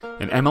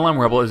An MLM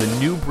Rebel is a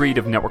new breed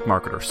of network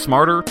marketer,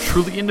 smarter,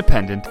 truly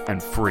independent,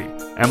 and free.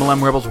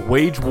 MLM Rebels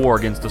wage war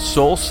against the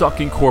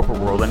soul-sucking corporate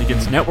world and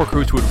against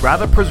networkers who would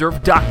rather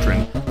preserve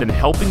doctrine than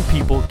helping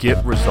people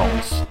get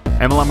results.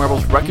 MLM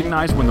Rebels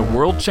recognize when the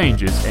world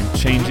changes and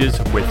changes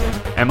with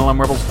it. MLM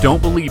Rebels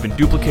don't believe in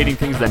duplicating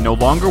things that no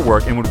longer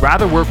work and would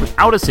rather work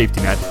without a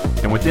safety net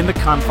than within the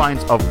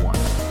confines of one.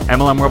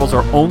 MLM Rebels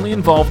are only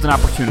involved in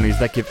opportunities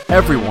that give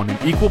everyone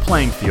an equal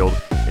playing field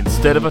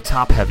instead of a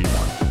top-heavy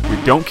one.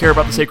 We don't care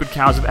about the sacred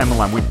cows of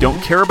MLM. We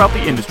don't care about the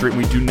industry, and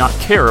we do not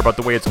care about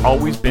the way it's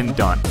always been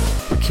done.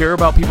 We care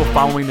about people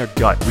following their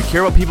gut. We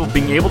care about people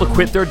being able to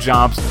quit their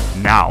jobs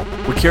now.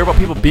 We care about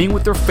people being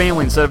with their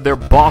family instead of their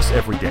boss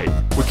every day.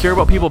 We care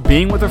about people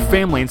being with their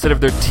family instead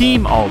of their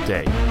team all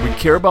day. We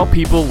care about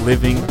people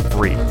living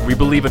free. We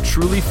believe a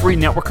truly free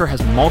networker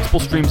has multiple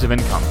streams of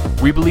income.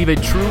 We believe a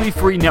truly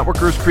free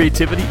networker's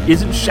creativity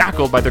isn't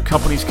shackled by their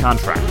company's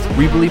contract.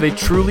 We believe a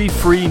truly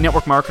free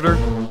network marketer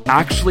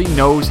actually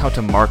knows how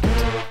to market,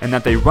 and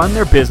that they run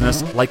their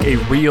business like a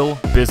real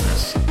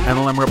business.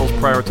 MLM Rebels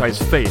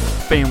prioritize faith,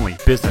 family,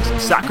 business,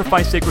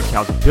 sacrifice sacred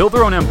cows, build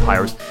their own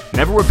empires,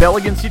 never rebel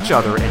against each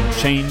other, and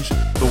change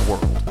the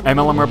world.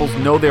 MLM Rebels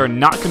know they are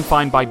not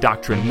confined by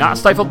doctrine, not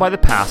stifled by the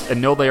past,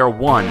 and know they are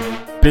one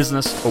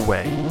business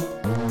away.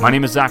 My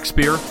name is Zach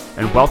Spear,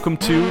 and welcome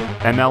to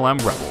MLM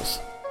Rebels.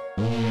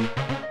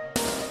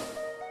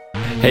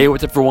 Hey,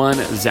 what's up everyone?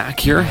 Zach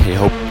here. Hey,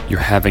 hope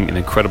you're having an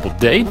incredible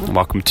day.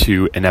 Welcome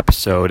to an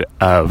episode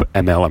of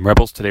MLM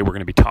Rebels. Today we're going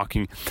to be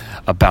talking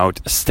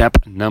about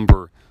step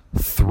number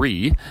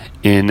 3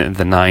 in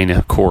the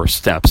 9 core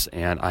steps,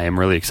 and I am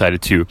really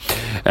excited to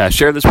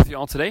share this with you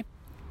all today.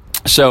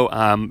 So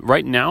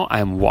right now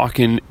I'm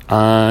walking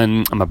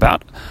on, I'm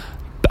about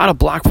a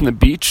block from the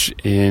beach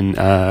in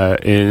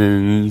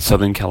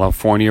Southern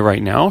California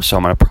right now, so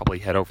I'm going to probably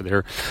head over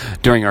there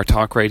during our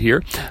talk right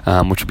here,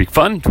 which will be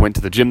fun. Went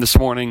to the gym this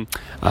morning,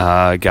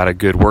 got a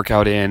good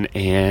workout in,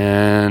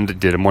 and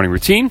did a morning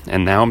routine,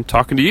 and now I'm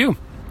talking to you.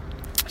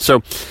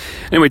 So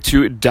anyway,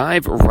 to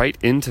dive right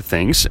into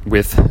things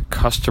with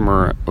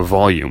customer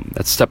volume,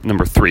 that's step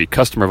number 3,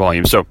 customer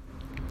volume. So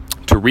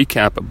to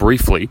recap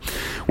briefly,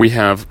 we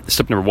have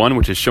step number 1,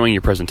 which is showing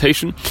your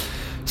presentation.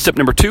 Step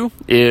number 2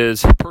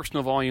 is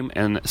personal volume,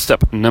 and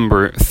step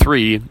number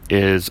 3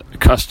 is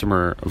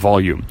customer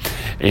volume.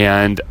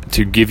 And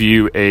to give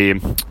you a,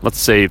 let's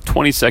say,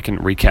 20-second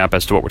recap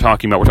as to what we're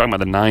talking about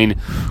the 9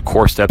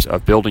 core steps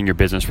of building your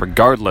business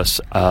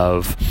regardless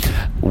of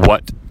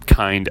what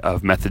kind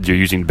of methods you're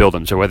using to build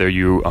them. So whether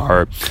you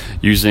are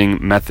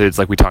using methods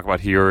like we talk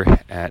about here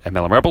at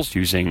MLM Rebels,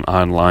 using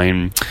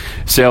online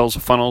sales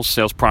funnels,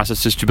 sales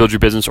processes to build your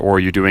business, or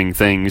you're doing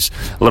things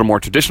a little more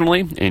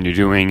traditionally and you're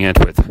doing it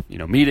with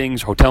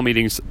meetings, hotel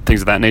meetings,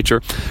 things of that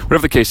nature.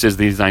 Whatever the case is,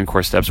 these 9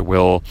 core steps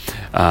will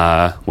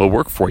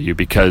work for you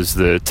because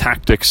the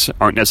tactics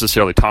aren't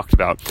necessarily talked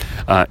about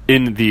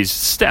in these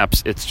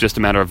steps. It's just a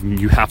matter of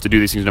you have to do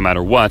these things no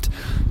matter what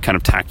kind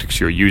of tactics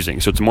you're using.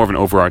 So it's more of an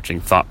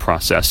overarching thought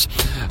process.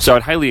 So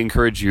I'd highly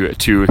encourage you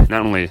to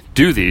not only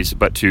do these,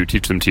 but to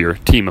teach them to your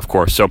team, of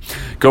course. So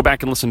go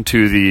back and listen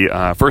to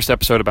the first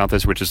episode about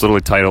this, which is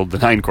literally titled The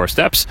 9 Core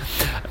Steps,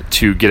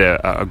 to get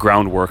a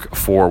groundwork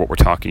for what we're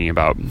talking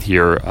about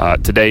here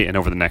today and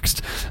over the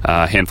next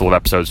handful of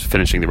episodes,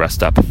 finishing the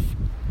rest up.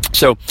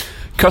 So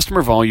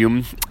customer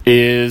volume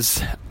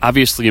is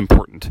obviously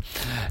important.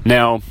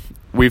 Now,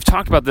 we've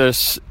talked about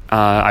this,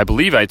 I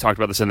believe I talked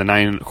about this in the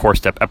 9 core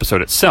step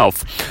episode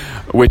itself,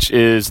 which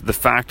is the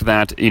fact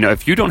that,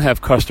 if you don't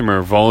have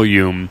customer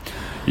volume,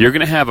 you're going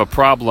to have a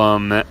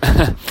problem.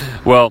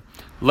 Well,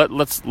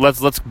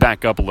 let's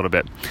back up a little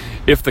bit.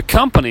 If the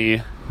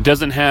company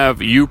doesn't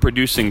have you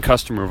producing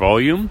customer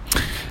volume,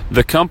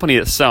 the company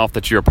itself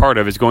that you're a part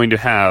of is going to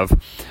have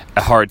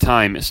a hard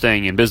time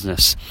staying in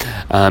business,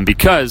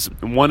 because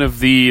one of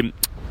the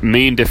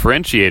main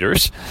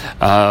differentiators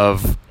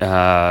of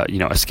a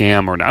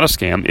scam or not a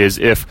scam is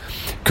if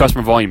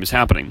customer volume is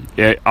happening.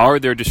 Are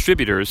there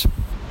distributors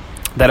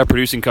that are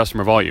producing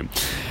customer volume?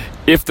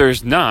 If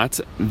there's not,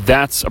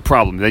 that's a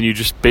problem. Then you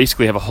just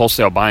basically have a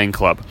wholesale buying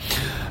club.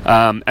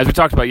 As we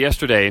talked about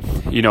yesterday,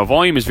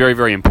 volume is very,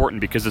 very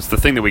important because it's the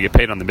thing that we get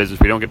paid on the business.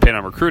 We don't get paid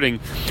on recruiting.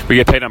 We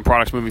get paid on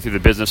products moving through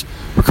the business.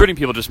 Recruiting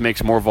people just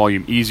makes more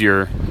volume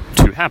easier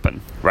to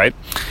happen, right?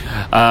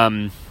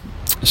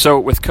 So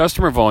with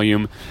customer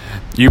volume,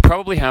 you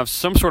probably have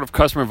some sort of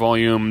customer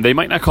volume. They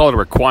might not call it a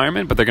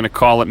requirement, but they're going to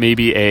call it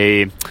maybe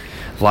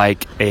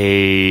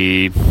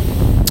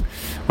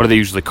what do they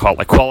usually call it?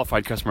 Like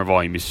qualified customer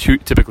volume is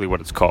typically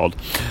what it's called.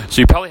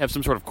 So you probably have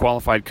some sort of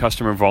qualified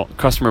customer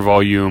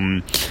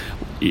volume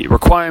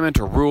requirement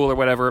or rule or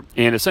whatever.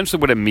 And essentially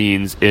what it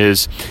means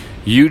is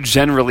you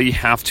generally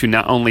have to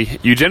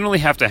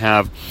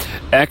have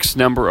X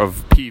number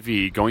of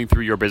PV going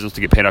through your business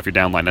to get paid off your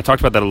downline. I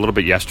talked about that a little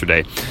bit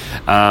yesterday.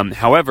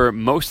 However,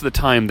 most of the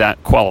time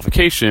that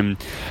qualification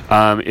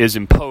is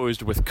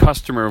imposed with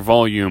customer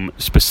volume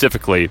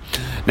specifically.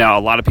 Now,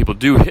 a lot of people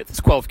do hit this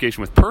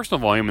qualification with personal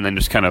volume and then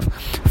just kind of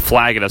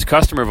flag it as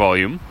customer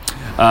volume.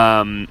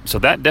 So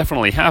that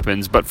definitely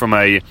happens, but from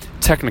a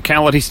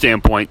technicality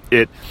standpoint,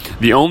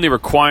 the only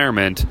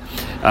requirement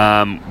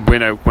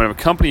when a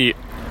company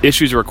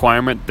issues a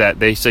requirement that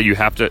they say you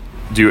have to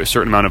do a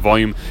certain amount of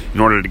volume in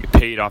order to get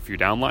paid off your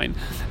downline,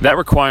 that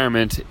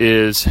requirement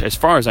is, as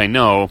far as I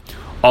know,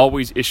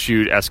 always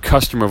issued as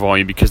customer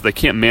volume, because they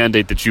can't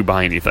mandate that you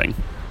buy anything,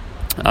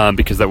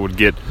 because that would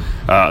get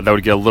a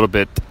little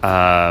bit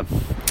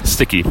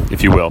sticky,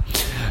 if you will.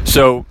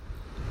 So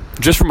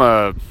just from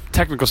a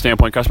technical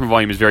standpoint, customer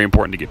volume is very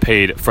important to get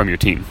paid from your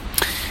team.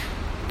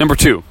 Number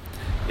 2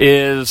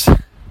 is,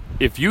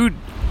 if you,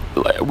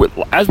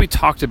 as we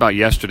talked about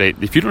yesterday,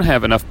 if you don't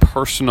have enough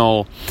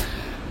personal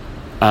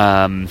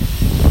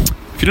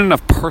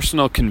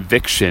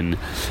conviction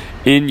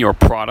in your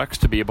products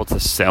to be able to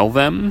sell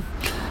them,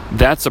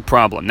 that's a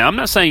problem. Now, I'm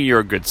not saying you're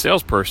a good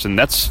salesperson.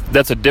 That's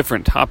a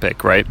different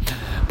topic, right?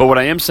 But what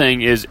I am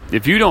saying is,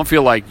 if you don't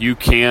feel like you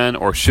can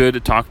or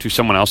should talk to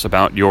someone else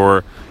about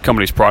your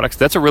company's products,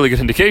 that's a really good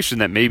indication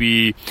that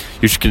maybe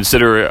you should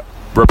consider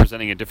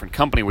representing a different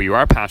company where you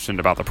are passionate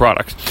about the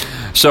product.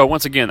 So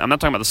once again, I'm not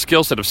talking about the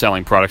skill set of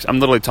selling products. I'm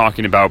literally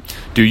talking about,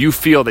 do you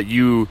feel that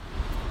you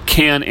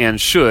can and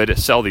should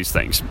sell these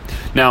things?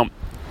 Now,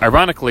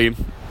 ironically,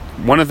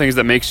 one of the things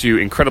that makes you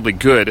incredibly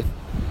good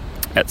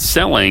at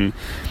selling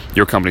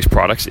your company's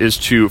products is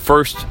to,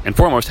 first and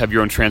foremost, have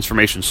your own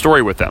transformation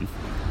story with them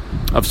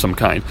of some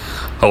kind.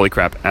 Holy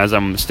crap, as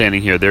I'm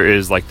standing here, there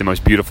is like the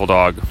most beautiful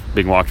dog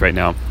being walked right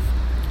now.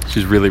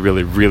 She's really,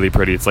 really, really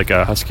pretty. It's like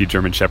a husky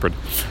German shepherd.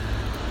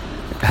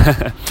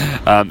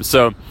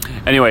 So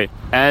anyway,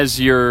 as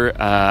you're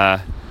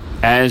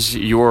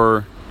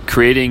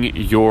creating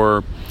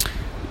your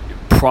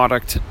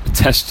product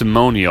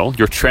testimonial,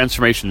 your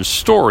transformation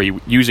story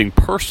using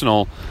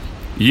personal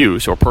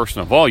use or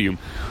personal volume,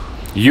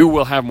 you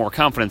will have more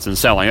confidence in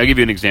selling. I'll give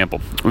you an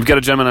example. We've got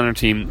a gentleman on our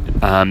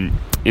team.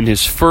 In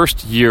his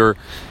first year,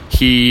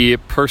 he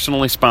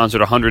personally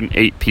sponsored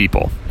 108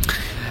 people.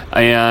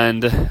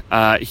 And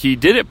he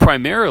did it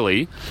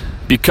primarily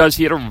because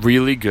he had a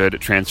really good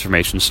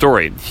transformation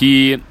story.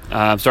 He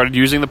started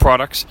using the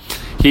products.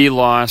 He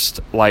lost,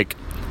 like,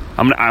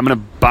 I'm gonna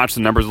botch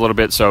the numbers a little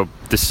bit, so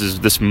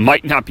this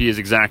might not be his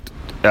exact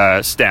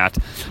stat,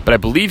 but I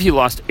believe he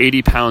lost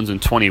 80 pounds in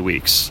 20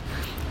 weeks.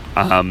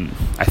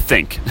 I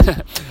think.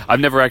 I've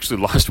never actually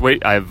lost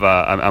weight.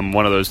 I'm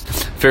one of those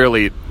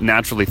fairly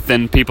naturally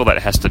thin people that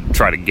has to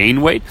try to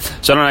gain weight.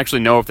 So I don't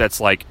actually know if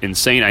that's like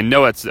insane. I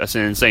know that's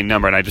an insane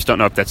number, and I just don't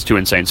know if that's too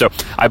insane. So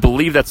I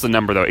believe that's the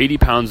number, though. 80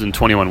 pounds in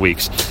 21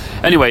 weeks.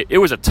 Anyway, it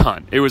was a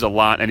ton. It was a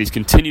lot, and he's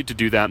continued to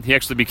do that. He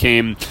actually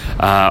became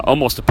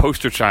almost a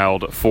poster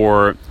child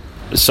for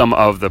some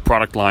of the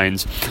product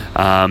lines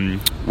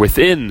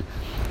within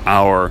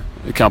our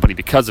company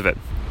because of it.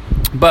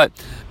 But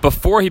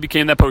before he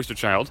became that poster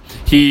child,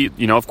 he,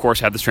 of course,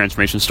 had this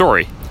transformation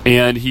story.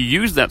 And he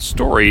used that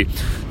story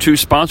to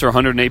sponsor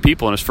 108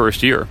 people in his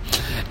first year.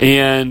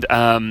 And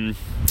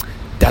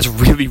that's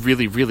really,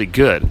 really, really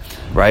good,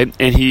 right?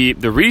 And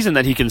the reason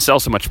that he can sell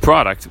so much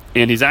product,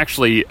 and he's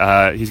actually,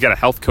 he's got a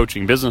health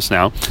coaching business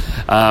now,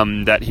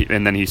 and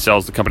then he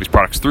sells the company's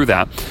products through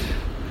that.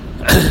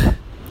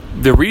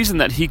 The reason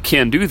that he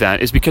can do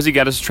that is because he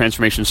got his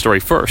transformation story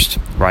first,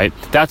 right?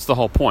 That's the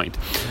whole point.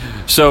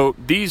 So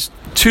these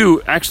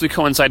two actually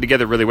coincide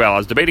together really well. I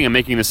was debating on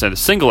making this a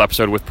single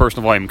episode with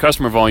personal volume and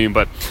customer volume,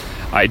 but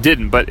I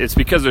didn't. But it's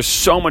because there's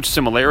so much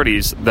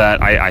similarities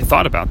that I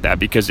thought about that.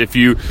 Because if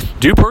you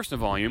do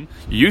personal volume,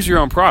 you use your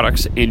own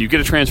products, and you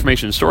get a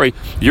transformation story,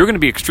 you're going to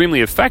be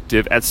extremely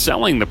effective at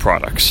selling the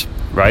products,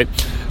 right?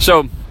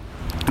 So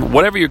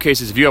whatever your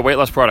case is, if you have weight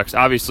loss products,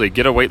 obviously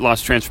get a weight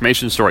loss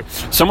transformation story.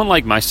 Someone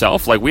like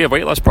myself, like we have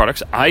weight loss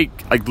products, I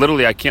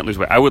can't lose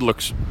weight. I would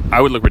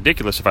look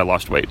ridiculous if I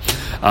lost weight.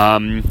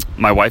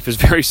 My wife is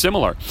very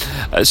similar.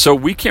 So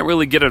we can't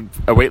really get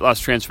a weight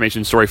loss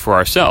transformation story for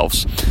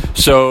ourselves.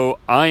 So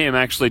I'm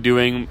going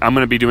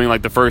to be doing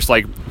like the first,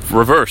 like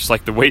reverse,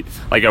 like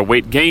a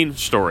weight gain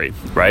story,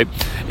 right?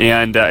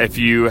 And if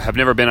you have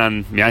never been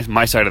on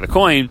my side of the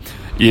coin,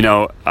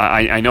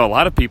 I know a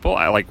lot of people,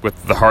 like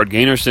with the hard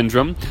gainer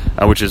syndrome,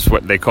 which is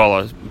what they call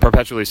a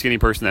perpetually skinny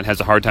person that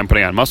has a hard time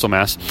putting on muscle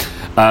mass.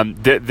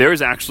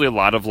 There's actually a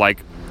lot of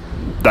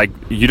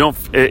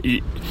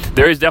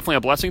there is definitely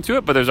a blessing to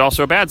it, but there's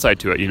also a bad side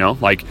to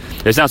it, like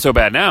it's not so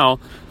bad now,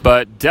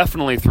 but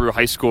definitely through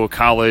high school,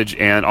 college,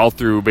 and all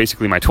through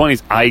basically my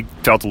 20s, I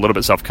felt a little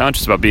bit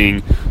self-conscious about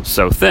being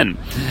so thin.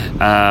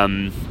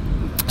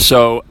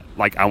 So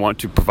I want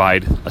to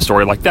provide a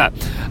story like that.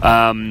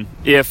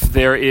 If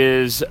there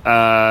is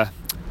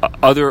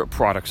other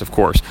products, of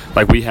course,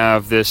 like we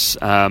have this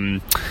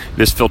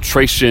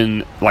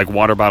filtration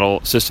water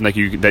bottle system that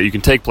you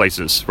can take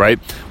places, right?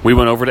 We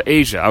went over to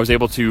Asia.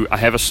 I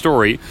have a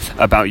story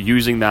about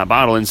using that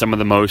bottle in some of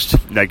the most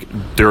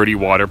dirty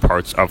water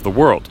parts of the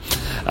world.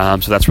 So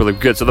that's really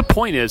good. So the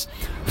point is,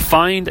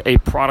 find a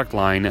product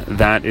line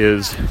that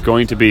is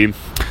going to be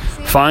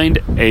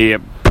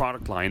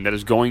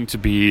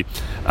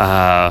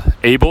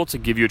able to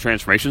give you a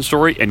transformation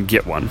story, and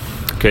get one.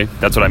 Okay,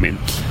 that's what I mean.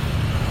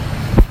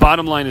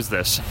 bottom line is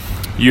this.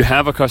 You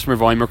have a customer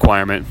volume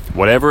requirement,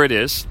 whatever it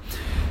is.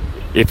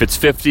 If it's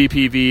 50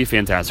 PV,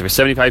 fantastic. If it's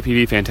 75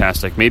 PV,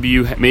 fantastic.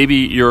 Maybe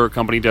your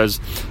company does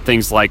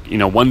things like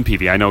 1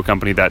 PV. I know a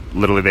company that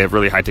literally they have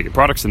really high ticket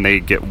products and they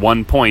get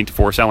 1 point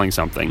for selling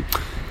something,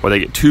 or they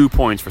get 2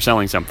 points for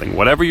selling something.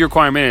 Whatever your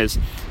requirement is,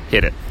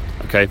 hit it.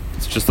 Okay,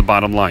 it's just the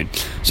bottom line.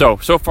 So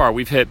far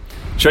we've hit.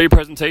 Show your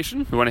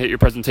presentation. We want to hit your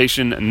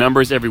presentation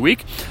numbers every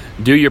week.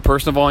 Do your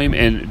personal volume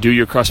and do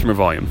your customer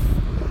volume.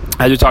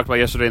 As we talked about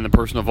yesterday in the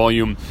personal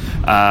volume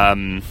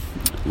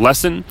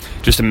lesson,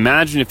 just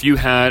imagine if you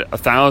had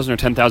 1,000 or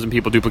 10,000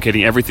 people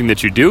duplicating everything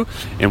that you do,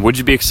 and would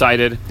you be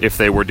excited if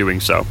they were doing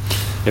so?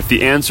 If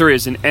the answer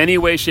is in any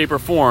way, shape, or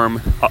form,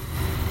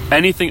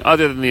 anything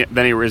other than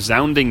a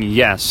resounding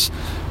yes,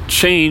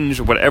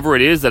 change whatever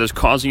it is that is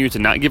causing you to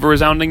not give a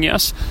resounding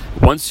yes.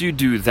 Once you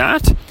do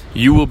that,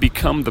 you will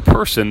become the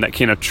person that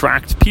can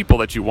attract people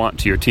that you want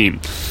to your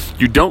team.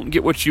 You don't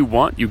get what you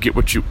want, you get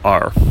what you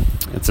are.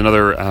 It's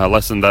another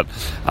lesson that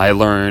I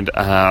learned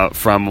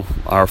from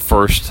our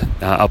first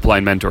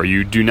upline mentor.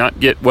 You do not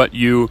get what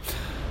you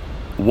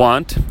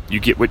want, you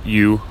get what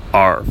you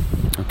are.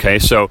 Okay,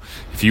 so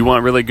if you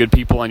want really good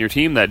people on your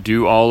team that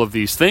do all of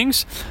these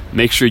things,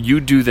 make sure you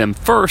do them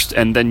first,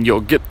 and then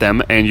you'll get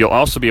them, and you'll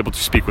also be able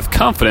to speak with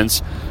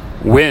confidence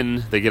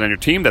when they get on your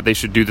team that they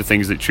should do the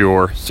things that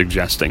you're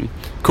suggesting.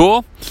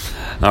 Cool?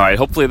 All right,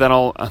 hopefully that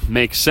all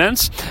makes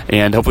sense,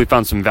 and hopefully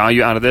found some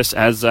value out of this.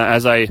 As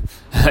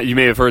you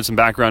may have heard some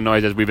background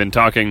noise as we've been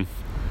talking.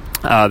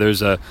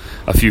 There's a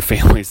few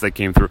families that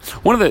came through.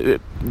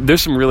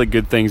 There's some really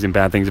good things and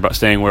bad things about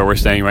staying where we're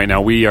staying right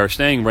now. We are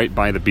staying right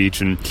by the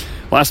beach, and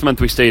last month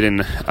we stayed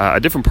in a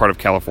different part of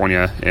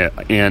California,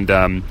 and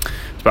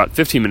it's about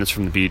 15 minutes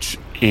from the beach.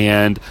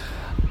 And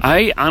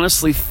I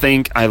honestly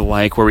think I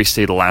like where we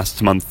stayed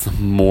last month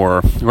more.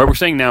 Where we're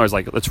staying now is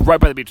it's right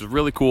by the beach. It's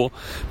really cool,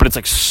 but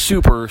it's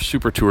super,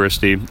 super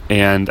touristy,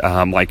 and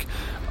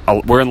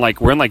we're in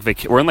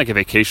a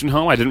vacation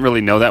home. I didn't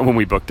really know that when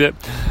we booked it.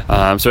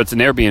 So it's an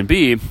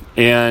Airbnb,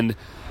 and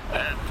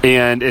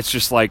it's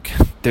just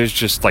there's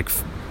just it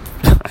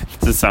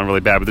doesn't sound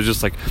really bad, but there's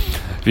just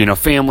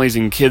families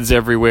and kids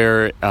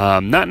everywhere.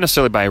 Not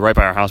necessarily right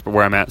by our house, but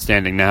where I'm at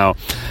standing now.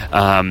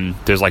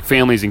 There's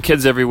families and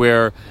kids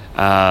everywhere.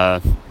 We're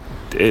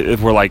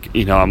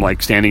I'm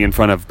standing in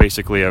front of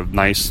basically a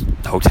nice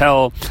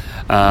hotel.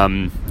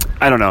 I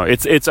don't know.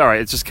 It's all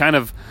right. It's just kind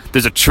of,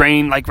 there's a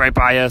train right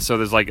by us, so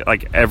there's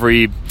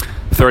every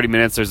 30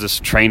 minutes there's this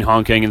train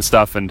honking and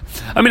stuff, and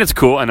I mean it's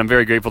cool, and I'm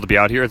very grateful to be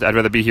out here. I'd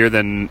rather be here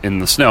than in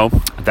the snow,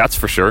 that's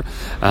for sure.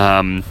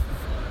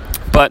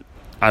 But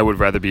I would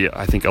rather be,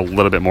 I think, a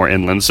little bit more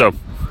inland. So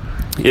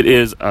it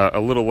is a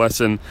little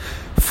lesson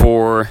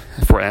for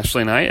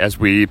Ashley and I as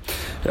we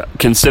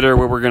consider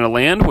where we're going to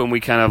land when we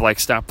kind of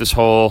stop this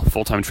whole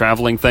full-time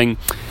traveling thing.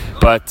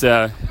 But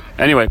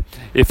anyway,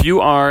 if you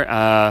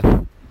are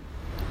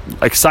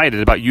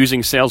excited about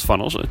using sales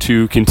funnels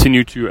to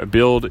continue to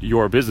build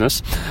your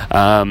business,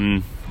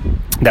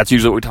 that's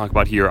usually what we talk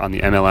about here on the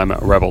MLM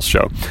Rebels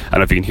show. I don't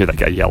know if you can hear that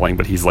guy yelling,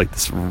 but he's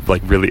this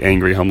really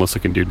angry, homeless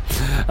looking dude.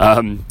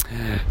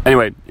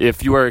 Anyway,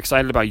 if you are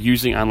excited about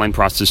using online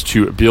process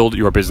to build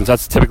your business,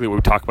 that's typically what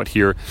we talk about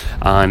here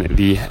on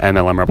the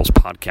MLM Rebels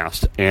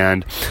podcast.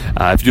 And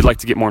if you'd like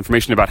to get more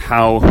information about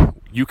how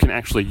you can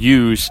actually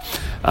use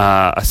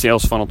a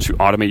sales funnel to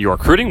automate your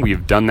recruiting,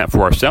 we've done that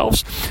for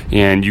ourselves,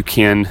 and you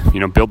can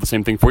build the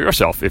same thing for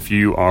yourself if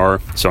you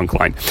are so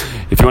inclined.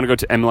 If you want to go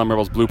to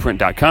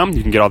MLMRebelsBlueprint.com,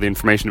 you can get all the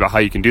information about how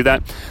you can do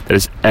that. That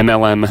is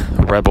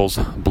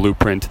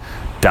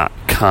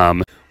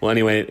MLMRebelsBlueprint.com. Well,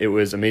 anyway, it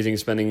was amazing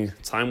spending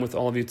time with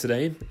all of you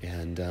today,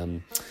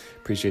 and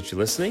appreciate you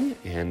listening,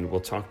 and we'll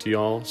talk to you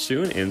all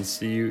soon and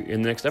see you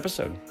in the next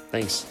episode.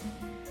 Thanks.